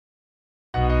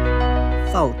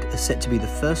Falck is set to be the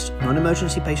first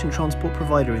non-emergency patient transport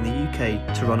provider in the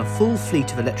UK to run a full fleet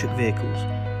of electric vehicles.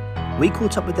 We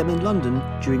caught up with them in London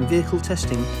during vehicle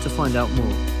testing to find out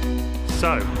more.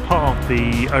 So, part of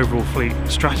the overall fleet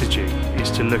strategy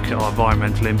is to look at our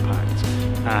environmental impact.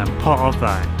 Part of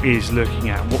that is looking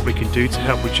at what we can do to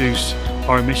help reduce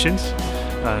our emissions.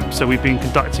 So we've been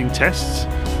conducting tests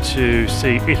to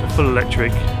see if a full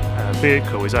electric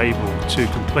vehicle is able to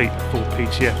complete a full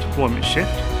PTF deployment shift,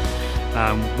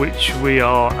 which we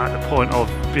are at the point of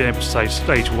being able to say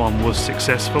stage 1 was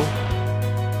successful.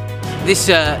 This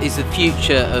is the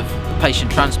future of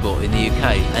patient transport in the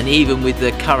UK, and even with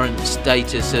the current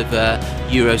status of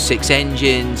Euro 6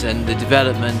 engines and the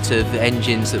development of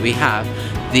engines that we have,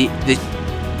 the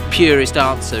purest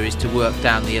answer is to work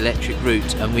down the electric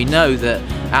route, and we know that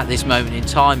at this moment in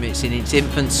time it's in its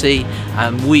infancy,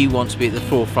 and we want to be at the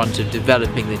forefront of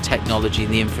developing the technology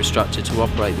and the infrastructure to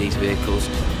operate these vehicles.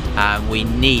 We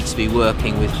need to be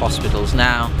working with hospitals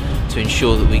now to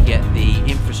ensure that we get the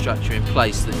infrastructure in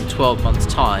place that in 12 months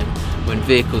time, when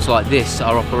vehicles like this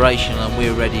are operational and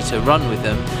we're ready to run with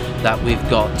them, that we've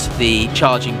got the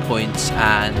charging points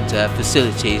and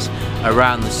facilities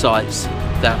around the sites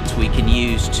that we can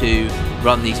use to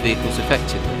run these vehicles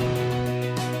effectively.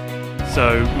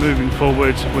 So moving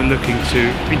forward, we're looking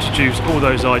to introduce all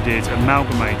those ideas,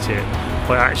 amalgamate it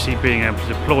by actually being able to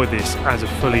deploy this as a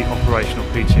fully operational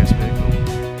PTS vehicle.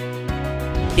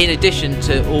 In addition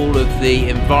to all of the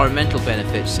environmental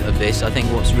benefits of this, I think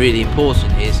what's really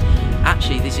important is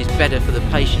actually this is better for the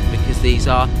patient, because these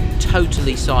are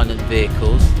totally silent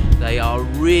vehicles. They are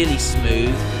really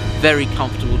smooth, very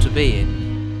comfortable to be in.